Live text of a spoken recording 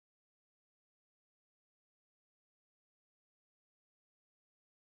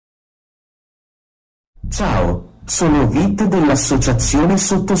Ciao, sono Vit dell'associazione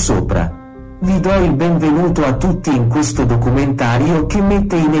Sottosopra. Vi do il benvenuto a tutti in questo documentario che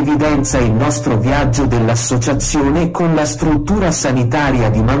mette in evidenza il nostro viaggio dell'associazione con la struttura sanitaria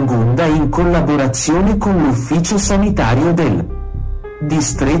di Mangunda in collaborazione con l'ufficio sanitario del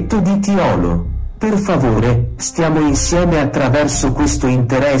distretto di Tiolo. Per favore, stiamo insieme attraverso questo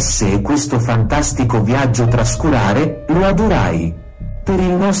interesse e questo fantastico viaggio trascurare, lo adorai. Per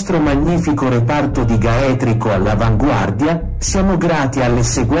il nostro magnifico reparto di gaetrico all'avanguardia, siamo grati alle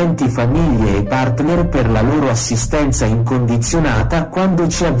seguenti famiglie e partner per la loro assistenza incondizionata quando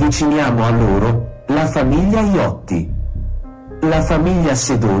ci avviciniamo a loro: la famiglia Iotti, la famiglia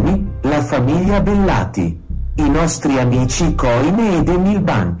Sedoni, la famiglia Bellati, i nostri amici Coine ed Emil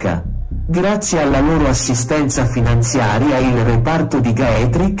Banca. Grazie alla loro assistenza finanziaria il reparto di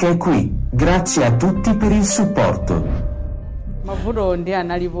gaetric è qui. Grazie a tutti per il supporto. Mavuto ndi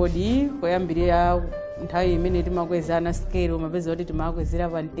analipodi kuyambirira nthawi imene timakwezana skelo mapeza kuti timakwezera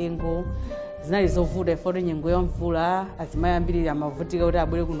pa mtengo zinali zovuta ifoti nyengo ya mvula azimayi ambiri amavutika kuti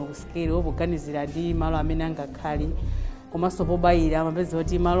abwere kuno ku skelo poganizira ndi malo amene angakhale komanso pobayira mapeza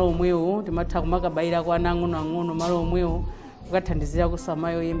kuti malo omwewo timatha kumakabayira kwa ang'onoang'ono malo omwewo kukathandizira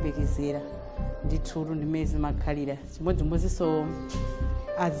kusamayi oyembekezera ndithu ndimene zimakhalira chimodzimodzinso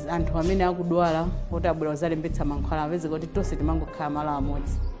anthu amene akudwala kuti abwera kuzalembetsa mankhwala amapeza kuti tonse timangokhala malo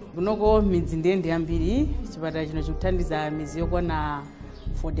amodzi. Kunoko midzi ndi yambiri, chipatala chino chikuthandiza midzi yokwana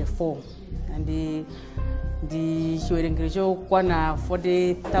 44 ndi chiwerengero chokwana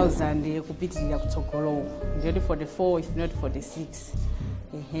 40,000 kupitirira kutsogolo ndiyoti 44 if not 46.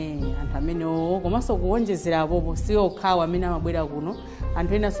 Anthu amenewo komanso kuwonjezerapo si okhawo amene amabwera kuno,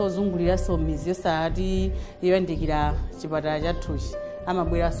 anthu ena ozunguliranso midzi yosati yoyandikira chipatala chathuchi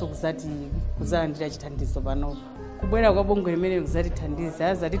amabweranso kuzalandira chithandizo panopo. Kubwera kwa bungwe limene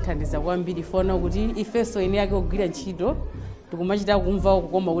zatithandiza kwambiri fona kuti ifenso ine yake kugwira ntchito tikumachita kumva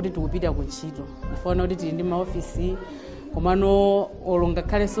kukoma kuti tikupita ku ntchito ifona kuti tili ndi maofisi komano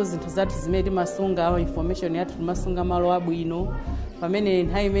olongakhalenso zinthu zathu zimene timasunga information yathu timasunga malo abwino pamene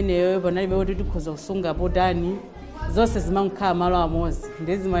nthawi imeneyo panalibe kuti tikhoza kusunga potani zonse zimangokhala malo amodzi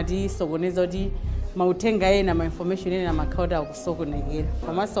ndezimatisokoneza kuti mauthenga ena ma information ena makauta akusokonekera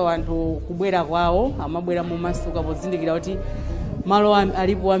komanso anthu kubwera kwawo amabwera momasuka pozindikira kuti malo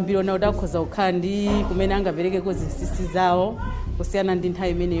alipo ambiri ona kuti akhoza kukhala ndi kumene angaperekeko zinsinsi zawo kusiyana ndi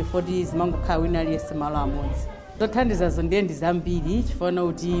nthawi imeneyo foti zimangokhala wina aliyense malo amodzi. Zothandizazo ndiye ndi zambiri chifukwa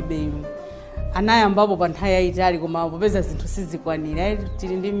kuti anayambapo pa nthawi yayitali koma popeza zinthu sizikwanira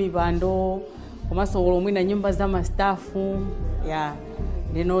tili ndi mipando komanso olomwina nyumba za mastafu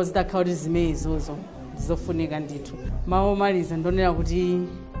ndeno zitakhala kuti zimene izozo zizofunika ndithu. Mawu omaliza ndonera kuti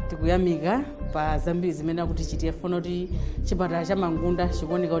tikuyamika pa zambiri zimene kuti chitiye funa kuti chipatala cha Mangunda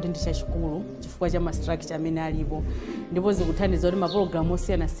chikuoneka kuti ndi chachikulu chifukwa cha ma-structure amene alipo ndipo zikuthandiza kuti mapulogalamu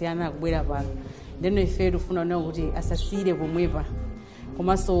osiyanasiyana akubwera pano ndeno ife tifuna kuona kuti asasiyire pomwepa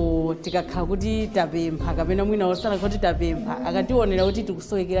komanso tikakhala kuti tapempha kapena mwina osala kuti tapempha akationera kuti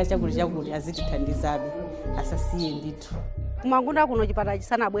tikusowekera chakuti azitithandizabe asasiye ndithu. Kumangunda kuno chipatala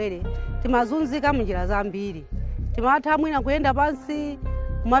chisanabwere timazunzika munjira zambiri, timatha mwina kuyenda pansi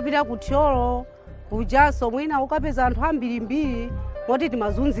kumapita ku Tiolo kujaso mwina ukapeza anthu ambirimbiri moti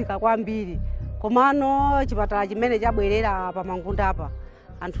timazunzika kwambiri komano chipatala chimene chabwerera pa Mangunda apa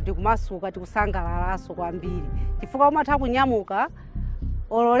anthu tikumasuka tikusangalalaso kwambiri chifukwa umatha kunyamuka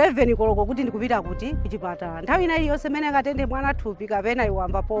olo 11 koloko kuti ndikupita kuti kuchipatala nthawi ina iliyonse imene akatende mwana thupi kapena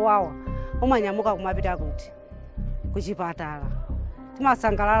iwamba powawa umanyamuka kumapita kuti kuchipatala.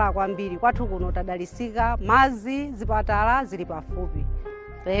 Timasangalala kwambiri kwathu kuno tadalisika mazi zipatala zili pafupi.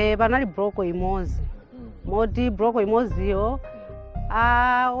 Panali broko imozi moti broko imoziyo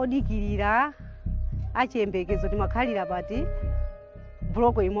odikirira achiyembekezo timakhalira pati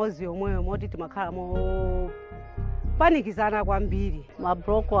broko imozi yomweyo moti timakhala panikizana kwambiri.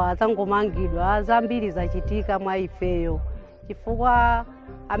 Mabroko azangomangidwa zambiri zachitika mwa ifeyo chifukwa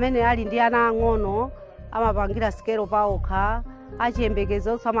amene ali ndi ana ang'ono amapangira skelo paokha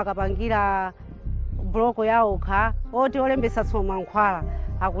achiyembekezo amakapangira broko yaokha oti olembesanso mankhwala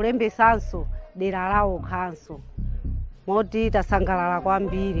akulembesanso dera laokhanso moti tasangalala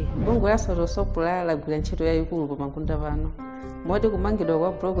kwambiri. Bungwe la Sottosopra lagwira ntchito yayikulu pa Mangunda pano moti kumangidwa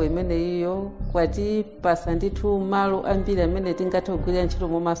kwa broko imeneyo kwatipasa ndithu malo ambiri amene tingathe kugwirira ntchito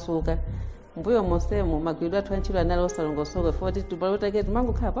momasuka. Mbuyo monsemo magwiridwe athu antchito anali osalongosoka foti tipalotake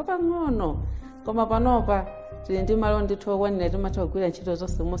timangokhala papang'ono koma panopa tili ndi malo ndithu okwanira timatha kugwirira ntchito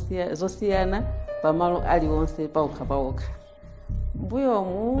zonse zosiyana pa malo aliwonse paokha.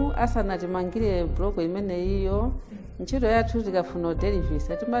 mbuyomu asanatimangire block imene iyo ntchito yathu tikafuna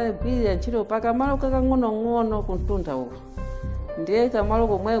udelivisa timagwirira ntchito pakamalo kakang'onong'ono kuntunda uko ndiye kamalo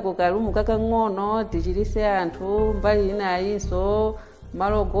komweko kalumu kakang'ono tichirise anthu mbali inayinso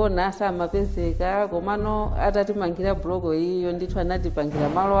malo gona asamapezeka komano atatimangira block iyo ndithu anatipangira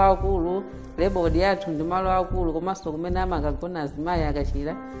malo akulu labeled yathu ndi malo akulu komanso kumene amakagona azimayi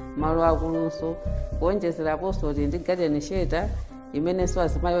akachira malo akulunso kuonjezeraponso kuti ndi garden shelter imenenso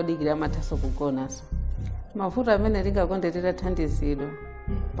azimayi odikira amathanso kugonaso mavuto amene tingakonde titathandizidwa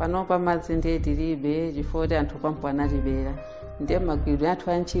panopa madzi ndiye tilibe chifukwa kuti anthu pampo anatibera ndiye magwidwe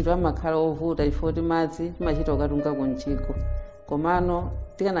athu antchito amakhala ovuta chifukwa kuti madzi timachita kukatunga kunjigo komano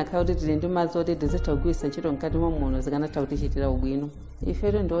tikanakhala kuti tili ndi madzi oti tizitha kugwiritsa ntchito mkati momuno zikanatha kutichitira ubwino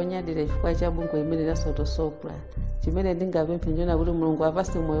ifetu ndionyadira chifukwa cha bungwe imene lasotosopla chimene ndingapemphe njona kuti mulungu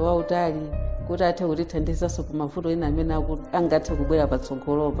apase moyo wautali kuti athe kutithandizaso pa mavuto ena amene angathe kubwera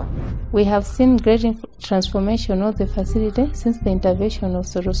patsogolopa. We have seen great transformation of the facility since the intervention of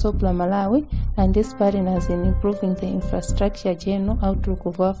Sotosopla Malawi and its partners in improving the infrastructure general outlook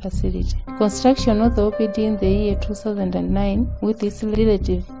of our facility. Construction of the OPD in the year 2009 with its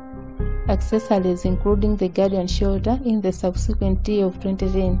relative accessories including the guardian shelter in the subsequent year of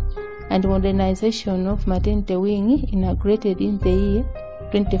 2010 and modernization of maternity wing inaugurated in the year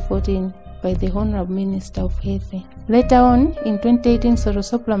 2014 by the Honorable Minister of Health. Later on, in 2018,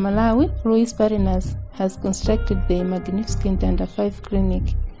 Sotosopla Malawi, through its partners, has constructed the magnificent Under 5 clinic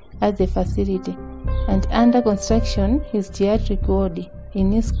at the facility, and under construction is geriatric ward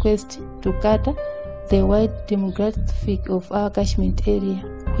in its quest to cater the wide demographic of our catchment area,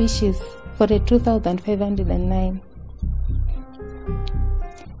 which is 42,509.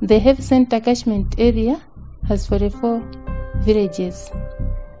 The health center catchment area has 44 villages,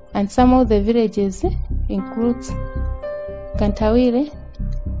 and some of the villages includes Kantawire,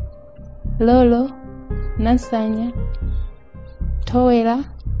 Lolo, Nansanya, Towera,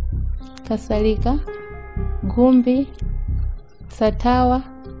 Kasalika, Gumbi, Satawa,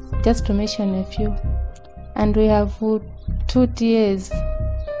 just to mention a few. And we have 2 TAs,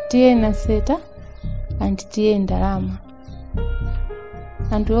 TA Naseta and TA Ndarama.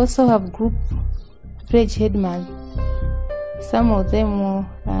 And we also have group village headman. Some of them are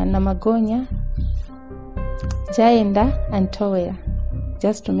Namagonya, Jaenda and Towera,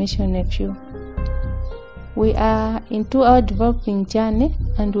 just to mention a few. We are into our developing journey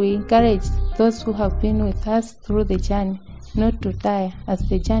and we encourage those who have been with us through the journey not to tire as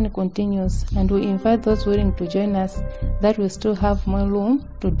the journey continues, and we invite those willing to join us that we still have more room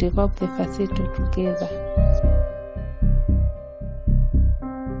to develop the facility together.